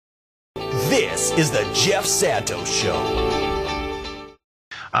This is the Jeff Santos Show.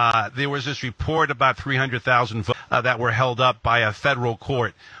 There was this report about 300,000 votes that were held up by a federal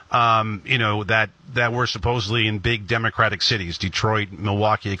court, that were supposedly in big Democratic cities, Detroit,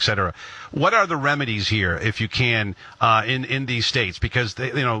 Milwaukee, et cetera. What are the remedies here, if you can, in these states? Because,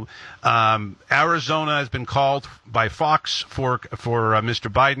 Arizona has been called by Fox for Mr.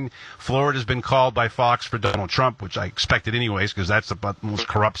 Biden. Florida has been called by Fox for Donald Trump, which I expected anyways, because that's the most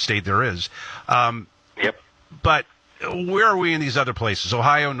corrupt state there is. Yep. But where are we in these other places?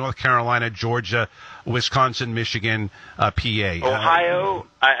 Ohio, North Carolina, Georgia, Wisconsin, Michigan, PA. Ohio,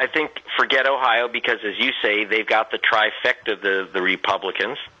 I think forget Ohio because, as you say, they've got the trifecta, the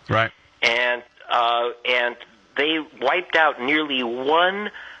Republicans. Right. And they wiped out nearly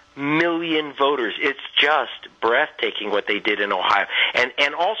 1 million voters. It's just breathtaking what they did in Ohio.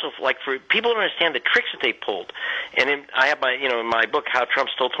 And also, like, for people to understand the tricks that they pulled. And I have in my book, How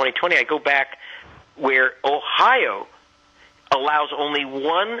Trump Stole 2020, I go back where Ohio allows only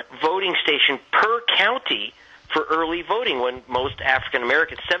one voting station per county for early voting when most African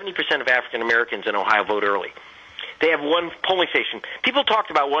Americans, 70% of African Americans in Ohio vote early. They have one polling station. People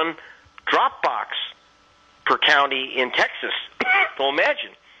talked about one drop box per county in Texas. Well,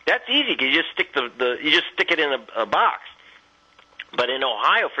 imagine. That's easy. You just stick stick it in a box. But in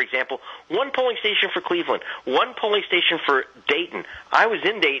Ohio, for example, one polling station for Cleveland, one polling station for Dayton. I was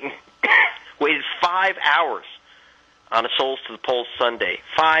in Dayton. Waited 5 hours on a Souls to the Polls Sunday.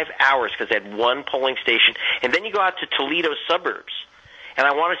 5 hours because they had one polling station. And then you go out to Toledo suburbs, and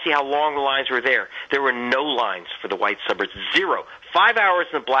I want to see how long the lines were there. There were no lines for the white suburbs. 0. 5 hours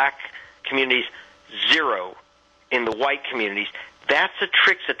in the black communities, 0 in the white communities. That's the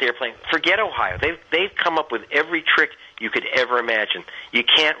tricks that they're playing. Forget Ohio. They've come up with every trick you could ever imagine. You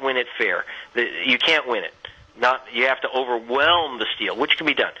can't win it fair. You can't win it. You have to overwhelm the steal, which can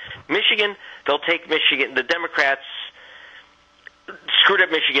be done. Michigan, they'll take Michigan. The Democrats screwed up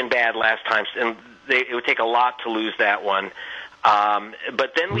Michigan bad last time, and it would take a lot to lose that one.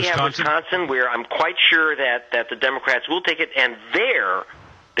 But then we have Wisconsin, where I'm quite sure that the Democrats will take it, and there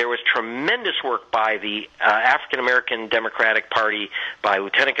was tremendous work by the African-American Democratic Party, by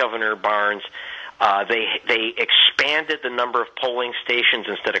Lieutenant Governor Barnes. They expanded the number of polling stations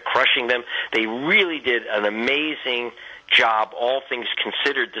instead of crushing them. They really did an amazing job, all things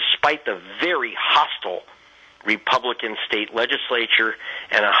considered, despite the very hostile Republican state legislature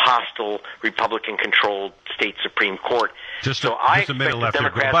and a hostile Republican-controlled state Supreme Court. Just a minute left here.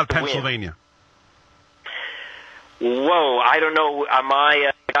 About Pennsylvania. Whoa, I don't know.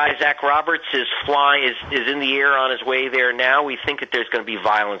 My guy Zach Roberts is in the air on his way there now. We think that there's going to be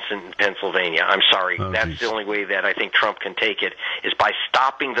violence in Pennsylvania. I'm sorry. That's the only way that I think Trump can take it, is by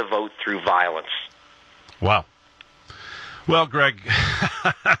stopping the vote through violence. Wow. Well, Greg,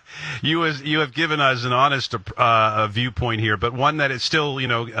 you have given us an honest viewpoint here, but one that it still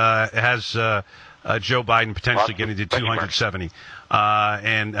has Joe Biden potentially getting to 270.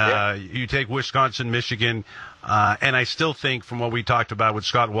 You take Wisconsin, Michigan. And I still think, from what we talked about with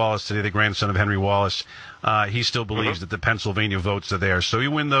Scott Wallace today, the grandson of Henry Wallace, he still believes that the Pennsylvania votes are there. So you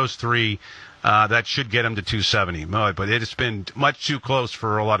win those three, that should get him to 270. But it's been much too close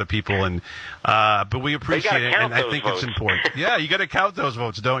for a lot of people, but we appreciate it, and I think it's important. Yeah, you got to count those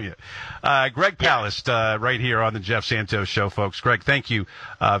votes, don't you? Greg Palast, right here on the Jeff Santos Show, folks. Greg, thank you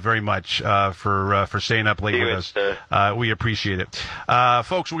very much for staying up late with us. We appreciate it.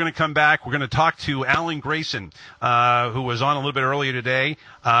 Folks, we're going to come back. We're going to talk to Alan Grayson, who was on a little bit earlier today.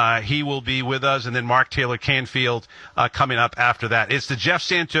 He will be with us, and then Mark Taylor-Canfield coming up after that. It's the Jeff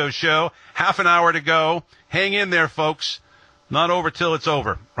Santos Show. Half an hour to go. Hang in there, folks. Not over till it's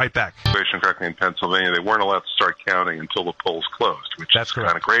over. Right back. Correctly, in Pennsylvania, they weren't allowed to start counting until the polls closed, which is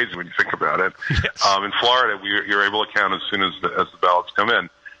kind of crazy when you think about it. Yes. In Florida, you're able to count as soon as the ballots come in.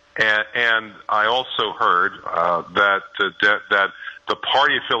 And I also heard that the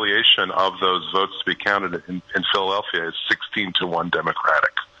party affiliation of those votes to be counted in Philadelphia is 16-1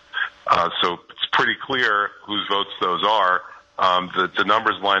 Democratic. So it's pretty clear whose votes those are. The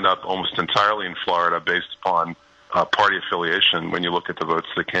numbers lined up almost entirely in Florida based upon party affiliation when you look at the votes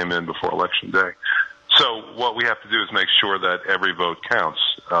that came in before Election Day. So what we have to do is make sure that every vote counts,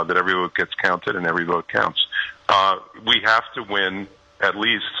 that every vote gets counted and every vote counts. We have to win at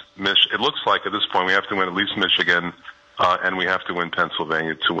least, it looks like at this point we have to win at least Michigan, and we have to win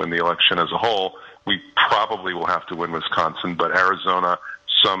Pennsylvania to win the election as a whole. We probably will have to win Wisconsin, but Arizona,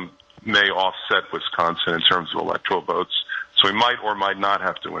 some may offset Wisconsin in terms of electoral votes. So we might or might not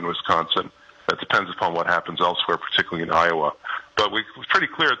have to win Wisconsin. That depends upon what happens elsewhere, particularly in Iowa. But it's pretty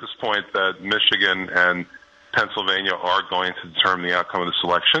clear at this point that Michigan and Pennsylvania are going to determine the outcome of this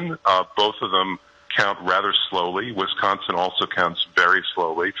election. Both of them count rather slowly. Wisconsin also counts very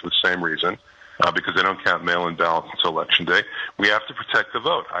slowly for the same reason, because they don't count mail-in ballots until Election Day. We have to protect the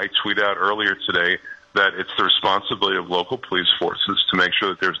vote. I tweeted out earlier today that it's the responsibility of local police forces to make sure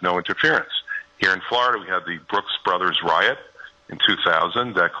that there's no interference. Here in Florida, we had the Brooks Brothers riot in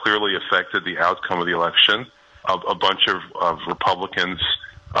 2000 that clearly affected the outcome of the election. A bunch of Republicans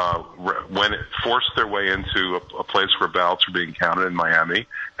forced their way into a place where ballots were being counted in Miami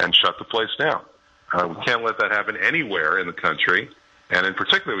and shut the place down. We can't let that happen anywhere in the country, and in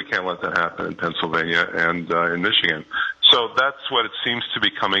particular, we can't let that happen in Pennsylvania and in Michigan. So that's what it seems to be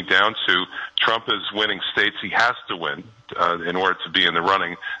coming down to. Trump is winning states he has to win in order to be in the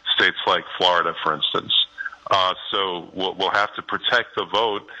running, states like Florida, for instance. So we'll have to protect the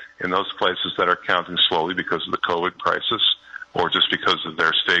vote in those places that are counting slowly because of the COVID crisis, or just because of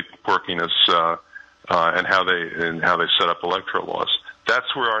their state quirkiness and how they set up electoral laws.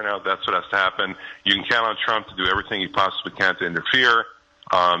 That's where we are now. That's what has to happen. You can count on Trump to do everything he possibly can to interfere.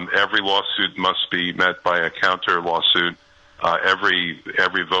 Every lawsuit must be met by a counter lawsuit. Every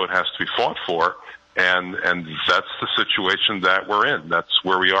vote has to be fought for, and that's the situation that we're in. That's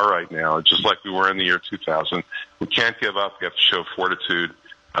where we are right now. Just like we were in the year 2000. We can't give up. We have to show fortitude.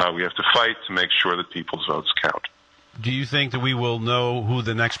 We have to fight to make sure that people's votes count. Do you think that we will know who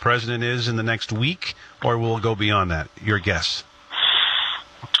the next president is in the next week, or will it go beyond that? Your guess?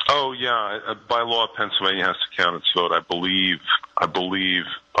 Oh, yeah. By law, Pennsylvania has to count its vote, I believe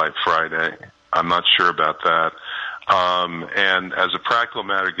by Friday. I'm not sure about that. And as a practical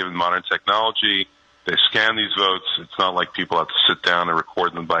matter, given modern technology, they scan these votes. It's not like people have to sit down and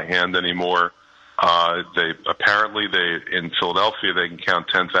record them by hand anymore. Apparently in Philadelphia, they can count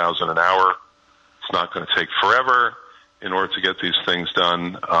 10,000 an hour. It's not going to take forever in order to get these things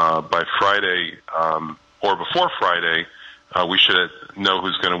done by Friday or before Friday. We should know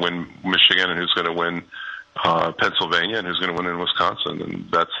who's going to win Michigan and who's going to win Pennsylvania and who's going to win in Wisconsin, and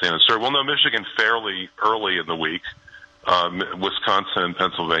that's the end of the story. We'll know Michigan fairly early in the week. Wisconsin and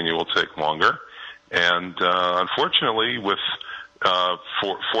Pennsylvania will take longer, and unfortunately, with 40%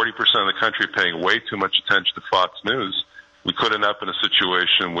 of the country paying way too much attention to Fox News, we could end up in a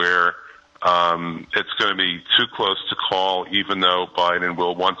situation where it's going to be too close to call, even though Biden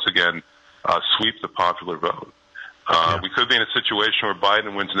will once again sweep the popular vote. We could be in a situation where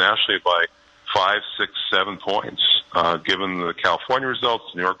Biden wins nationally by 5, 6, 7 points, given the California results,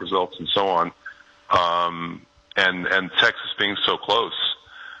 New York results, and so on, and Texas being so close.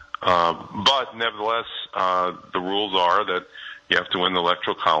 But nevertheless, the rules are that you have to win the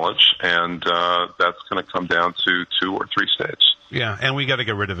Electoral College, and that's going to come down to 2 or 3 states. Yeah, and we got to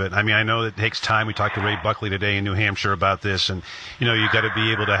get rid of it. I mean, I know it takes time. We talked to Ray Buckley today in New Hampshire about this, and you got to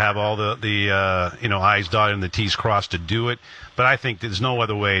be able to have all the I's dotted and the T's crossed to do it. But I think there's no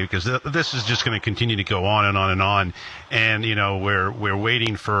other way, because this is just going to continue to go on and on and on. And we're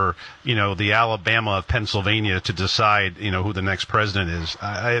waiting for the Alabama of Pennsylvania to decide who the next president is.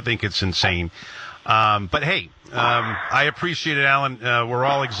 I think it's insane. But hey, I appreciate it, Alan. We're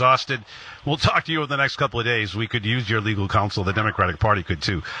all exhausted. We'll talk to you over the next couple of days. We could use your legal counsel. The Democratic Party could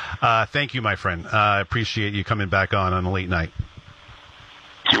too. Thank you, my friend. I appreciate you coming back on a late night.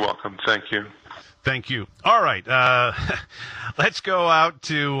 You're welcome. Thank you. Thank you. All right. Let's go out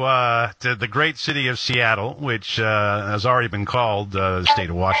to the great city of Seattle, which has already been called the state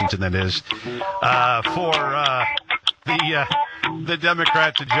of Washington, that is, for the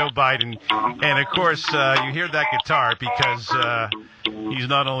Democrats and Joe Biden. And, of course, you hear that guitar because he's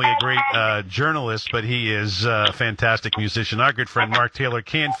not only a great journalist, but he is a fantastic musician. Our good friend Mark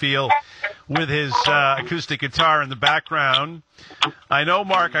Taylor-Canfield with his acoustic guitar in the background. I know,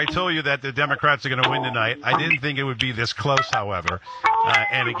 Mark, I told you that the Democrats are going to win tonight. I didn't think it would be this close, however.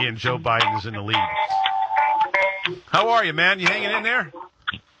 And, again, Joe Biden is in the lead. How are you, man? You hanging in there?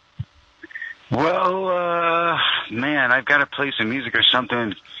 Well, man, I've got to play some music or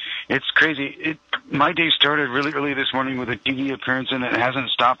something. It's crazy. My day started really early this morning with a TV appearance, and it hasn't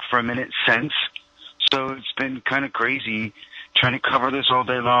stopped for a minute since. So it's been kind of crazy trying to cover this all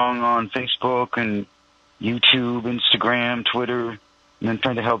day long on Facebook and YouTube, Instagram, Twitter, and then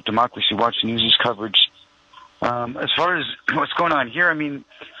trying to help Democracy Watch News' coverage. As far as what's going on here, I mean,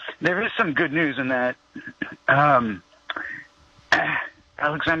 there is some good news in that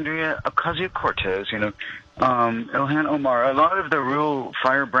Alexandria Ocasio-Cortez, Ilhan Omar, a lot of the real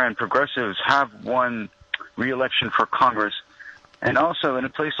firebrand progressives have won re-election for Congress. And also in a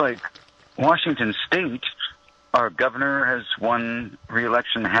place like Washington State, our governor has won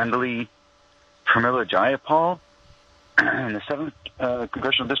re-election handily. Pramila Jayapal, and the 7th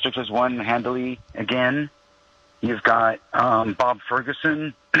Congressional District has won handily again. You've got Bob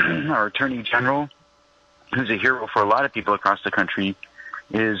Ferguson, our Attorney General, who's a hero for a lot of people across the country,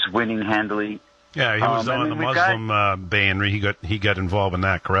 is winning handily. Yeah, he was on the Muslim ban. He got involved in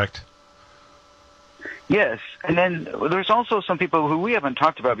that, correct? Yes, and then there's also some people who we haven't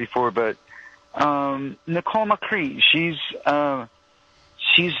talked about before, but Nicole McCree, she's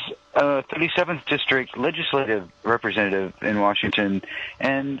 37th District Legislative Representative in Washington,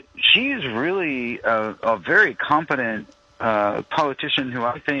 and she's really a very competent politician who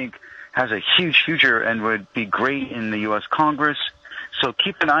I think has a huge future and would be great in the U.S. Congress. So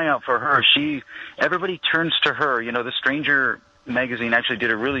keep an eye out for her. Everybody turns to her. You know, The Stranger magazine actually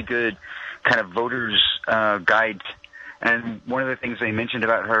did a really good kind of voters guide, and one of the things they mentioned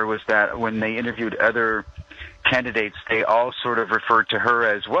about her was that when they interviewed other candidates, they all sort of referred to her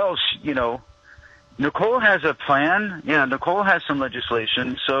as, well, you know, Nicole has a plan. Yeah, Nicole has some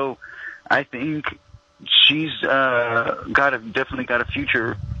legislation. So I think she's definitely got a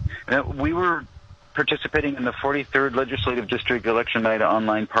future. We were participating in the 43rd Legislative District election night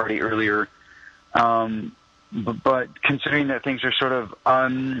online party earlier. But considering that things are sort of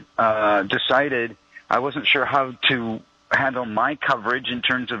undecided, I wasn't sure how to handle my coverage in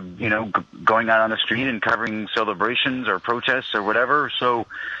terms of, you know, going out on the street and covering celebrations or protests or whatever. So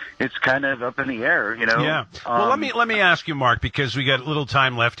it's kind of up in the air, you know. Yeah. Well, let me ask you, Mark, because we got a little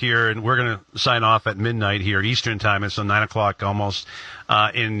time left here, and we're going to sign off at midnight here Eastern time. It's 9 o'clock almost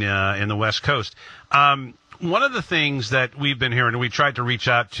in the West Coast. One of the things that we've been hearing, and we tried to reach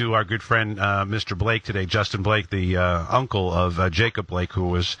out to our good friend Mr. Blake today, Justin Blake, the uncle of Jacob Blake, who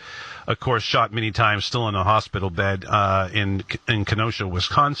was, of course, shot many times, still in a hospital bed in Kenosha,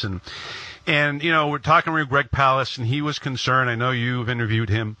 Wisconsin. And, you know, we're talking with Greg Palast, and he was concerned. I know you've interviewed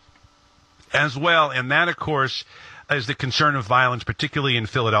him as well. And that, of course, is the concern of violence, particularly in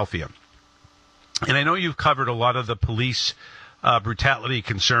Philadelphia. And I know you've covered a lot of the police brutality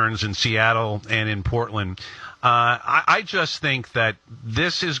concerns in Seattle and in Portland. I just think that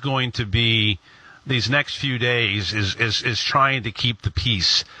this is going to be, these next few days is trying to keep the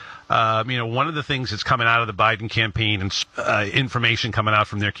peace. You know, one of the things that's coming out of the Biden campaign and information coming out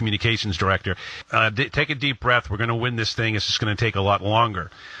from their communications director, take a deep breath. We're going to win this thing. It's just going to take a lot longer.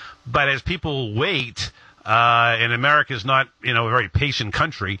 But as people wait, and America is not, you know, a very patient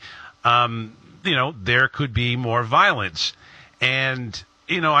country, you know, there could be more violence. And,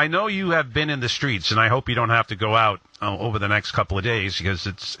 you know, I know you have been in the streets, and I hope you don't have to go out over the next couple of days because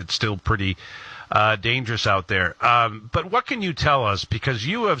it's still pretty dangerous out there. But what can you tell us? Because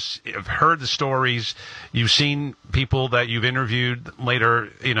you have heard the stories, you've seen people that you've interviewed later,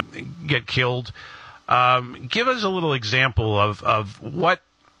 you know, get killed. Give us a little example of what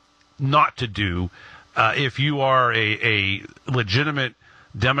not to do if you are a legitimate,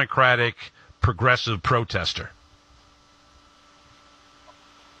 democratic, progressive protester.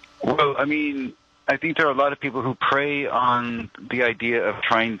 Well, I mean, I think there are a lot of people who prey on the idea of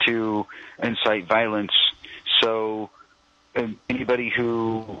trying to incite violence. So anybody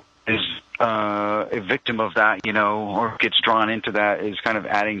who is a victim of that, you know, or gets drawn into that is kind of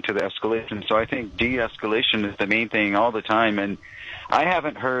adding to the escalation. So I think de-escalation is the main thing all the time. And I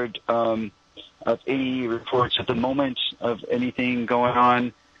haven't heard of any reports at the moment of anything going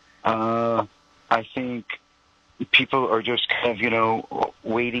on. I think people are just kind of, you know,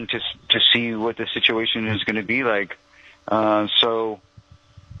 waiting to see what the situation is going to be like. So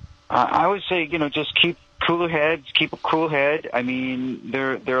I would say, you know, just keep a cool head. I mean,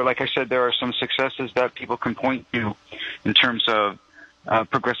 there, like I said, there are some successes that people can point to in terms of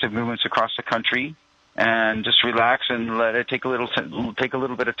progressive movements across the country, and just relax and let it take a little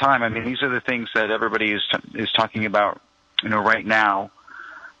bit of time. I mean, these are the things that everybody is talking about, you know, right now.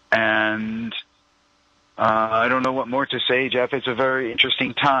 And I don't know what more to say, Jeff. It's a very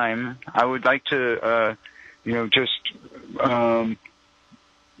interesting time. I would like to, you know, just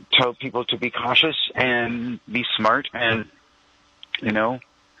tell people to be cautious and be smart and, you know,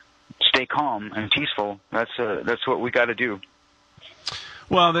 stay calm and peaceful. That's what we got to do.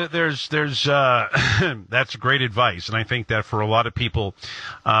 Well, there's that's great advice, and I think that for a lot of people,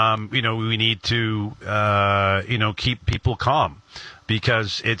 you know, we need to, you know, keep people calm.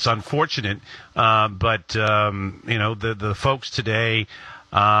 Because it's unfortunate, but you know, the folks today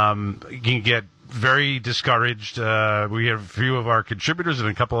can get very discouraged. We have a few of our contributors and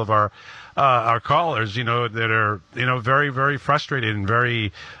a couple of our callers, you know, that are, you know, very, very frustrated and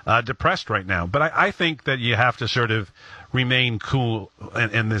very depressed right now. But I think that you have to sort of remain cool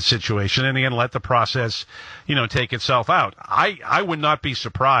in this situation, and again, let the process, take itself out. I would not be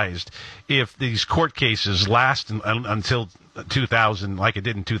surprised if these court cases last until 2000, like it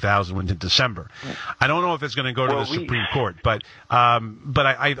did in 2000 when in December. I don't know if it's going to go to the Supreme Court, but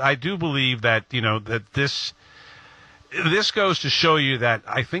I do believe that, that this goes to show you that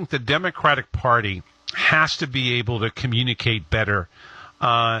I think the Democratic Party has to be able to communicate better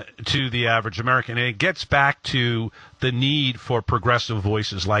to the average American. And it gets back to the need for progressive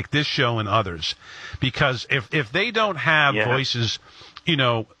voices like this show and others. Because if they don't have voices,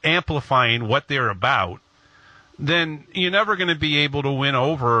 amplifying what they're about, then you're never going to be able to win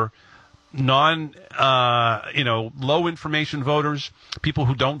over low information voters, people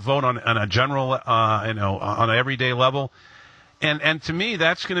who don't vote on a general, on an everyday level. And to me,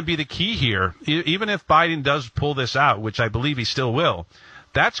 that's going to be the key here. Even if Biden does pull this out, which I believe he still will,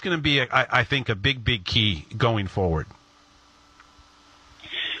 that's going to be, I think, a big, big key going forward.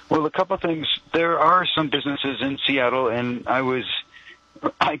 Well, a couple of things. There are some businesses in Seattle, and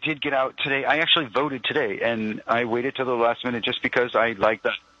I did get out today. I actually voted today, and I waited till the last minute just because I like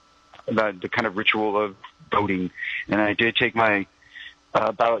the kind of ritual of voting. And I did take my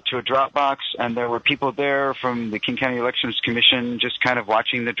ballot to a drop box, and there were people there from the King County Elections Commission just kind of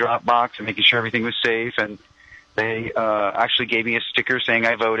watching the drop box and making sure everything was safe. And they actually gave me a sticker saying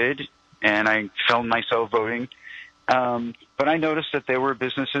I voted, and I filmed myself voting. But I noticed that there were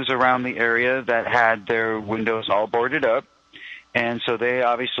businesses around the area that had their windows all boarded up, and so they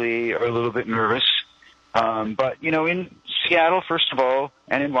obviously are a little bit nervous. But, in Seattle, first of all,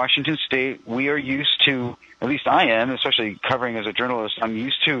 and in Washington State, we are used to, at least I am, especially covering as a journalist, I'm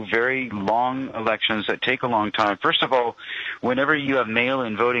used to very long elections that take a long time. First of all, whenever you have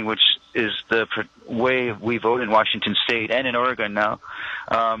mail-in voting, which is the way we vote in Washington State and in Oregon now,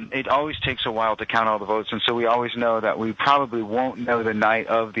 it always takes a while to count all the votes, and so we always know that we probably won't know the night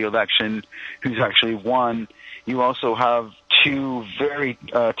of the election who's actually won. You also have two very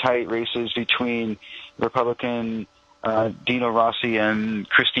tight races between Republican Dino Rossi and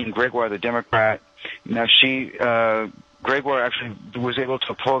Christine Gregoire, the Democrat. Now, Gregoire actually was able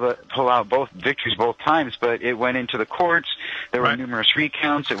to pull out both victories both times, but it went into the courts. There were numerous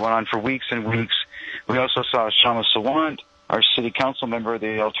recounts. It went on for weeks and weeks. We also saw Shama Sawant, our city council member,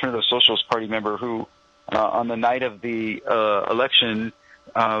 the Alternative Socialist Party member, who on the night of the election,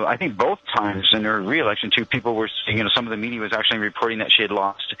 I think both times in her re-election, too, people were saying, some of the media was actually reporting that she had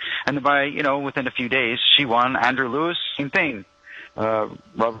lost. And by, within a few days, she won. Andrew Lewis, same thing.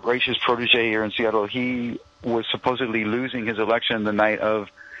 Robert Raich's protege here in Seattle, he was supposedly losing his election the night of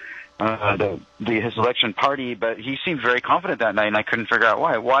his election party, but he seemed very confident that night, and I couldn't figure out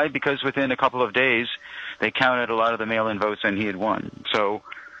why. Why? Because within a couple of days, they counted a lot of the mail-in votes, and he had won. So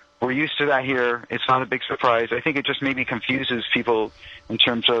we're used to that here. It's not a big surprise. I think it just maybe confuses people in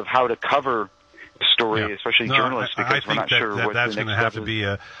terms of how to cover the story, especially journalists, because we're not sure what that's going to have to be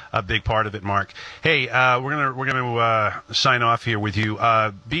a big part of it, Mark. Hey, we're going to sign off here with you.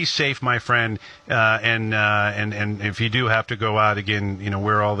 Be safe, my friend, and if you do have to go out again,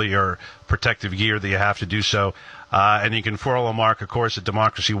 wear all your protective gear that you have to do so. And you can follow Mark, of course, at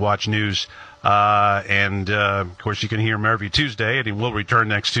Democracy Watch News. Of course, you can hear him every Tuesday, and he will return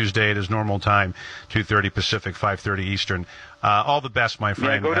next Tuesday at his normal time, 2:30 Pacific, 5:30 Eastern. All the best, my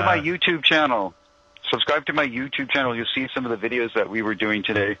friend. Yeah, go to my YouTube channel. Subscribe to my YouTube channel. You'll see some of the videos that we were doing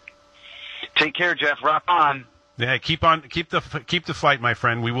today. Take care, Jeff. Rock on. Yeah, keep the fight, my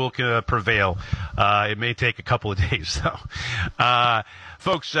friend. We will prevail. It may take a couple of days, though.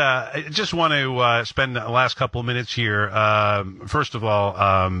 Folks, I just want to spend the last couple of minutes here. First of all,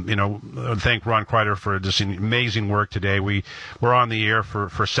 thank Ron Kreider for just amazing work today. We're on the air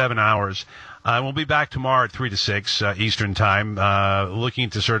for 7 hours. We'll be back tomorrow at 3 to 6 Eastern Time, looking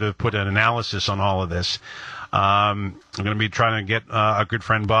to sort of put an analysis on all of this. I'm going to be trying to get a good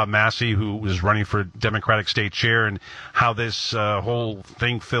friend, Bob Massey, who is running for Democratic State Chair, and how this whole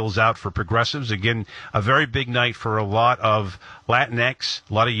thing fills out for progressives. Again, a very big night for a lot of Latinx,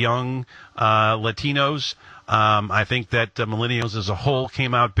 a lot of young Latinos. I think that millennials as a whole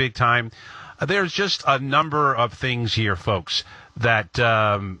came out big time. There's just a number of things here, folks, that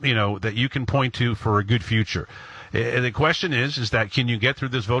that you can point to for a good future. The question is that can you get through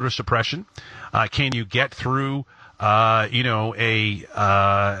this voter suppression? Can you get through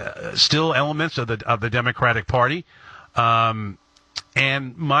still elements of the Democratic Party?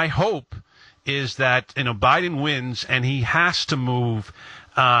 And my hope is that Biden wins, and he has to move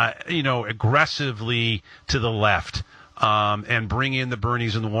aggressively to the left and bring in the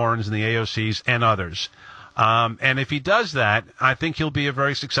Bernies and the Warrens and the AOCs and others. And if he does that, I think he'll be a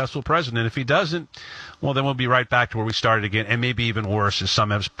very successful president. If he doesn't, well, then we'll be right back to where we started again, and maybe even worse, as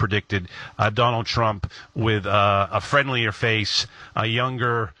some have predicted, Donald Trump with a friendlier face, a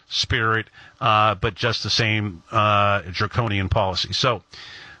younger spirit, but just the same draconian policy. So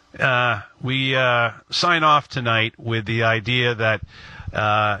we sign off tonight with the idea that,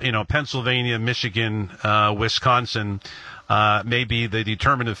 Pennsylvania, Michigan, Wisconsin may be the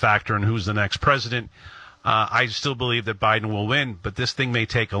determinative factor in who's the next president. I still believe that Biden will win, but this thing may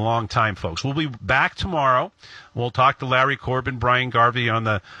take a long time, folks. We'll be back tomorrow. We'll talk to Larry Corbin, Brian Garvey on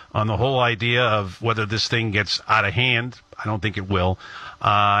the whole idea of whether this thing gets out of hand. I don't think it will.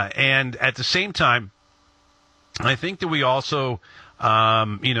 And at the same time, I think that we also,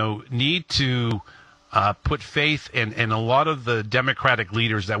 need to put faith in a lot of the Democratic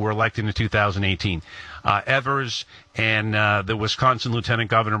leaders that were elected in 2018. Evers and the Wisconsin Lieutenant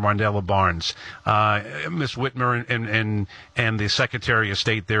Governor Mandela Barnes, Ms. Whitmer and the Secretary of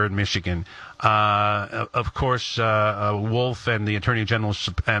State there in Michigan, of course, Wolf and the Attorney General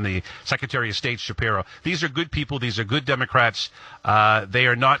and the Secretary of State Shapiro. These are good people. These are good Democrats. They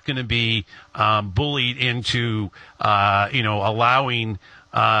are not going to be bullied into, allowing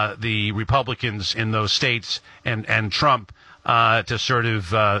the Republicans in those states and Trump to sort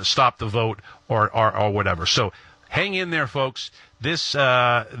of stop the vote or whatever. So hang in there, folks. This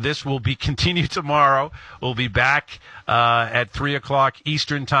will be continued tomorrow. We'll be back at 3:00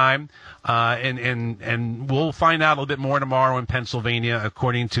 Eastern time, and we'll find out a little bit more tomorrow in Pennsylvania.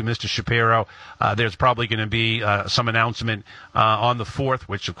 According to Mr. Shapiro, there's probably going to be some announcement on the 4th,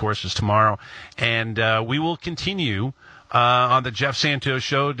 which of course is tomorrow, and we will continue on the Jeff Santos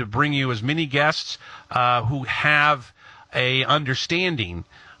Show to bring you as many guests who have a understanding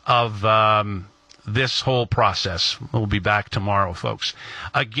of this whole process. We'll be back tomorrow, folks.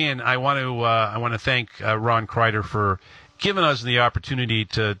 Again, I want to thank Ron Kreider for giving us the opportunity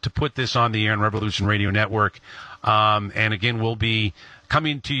to put this on the air on Revolution Radio Network. And again, we'll be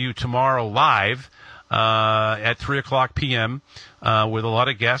coming to you tomorrow live at 3:00 p.m. With a lot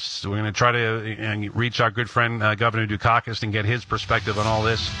of guests. We're going to try to reach our good friend Governor Dukakis and get his perspective on all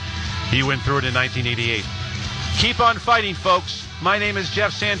this. He went through it in 1988. Keep on fighting, folks. My name is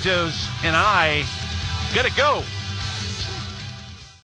Jeff Santos, and I gotta go.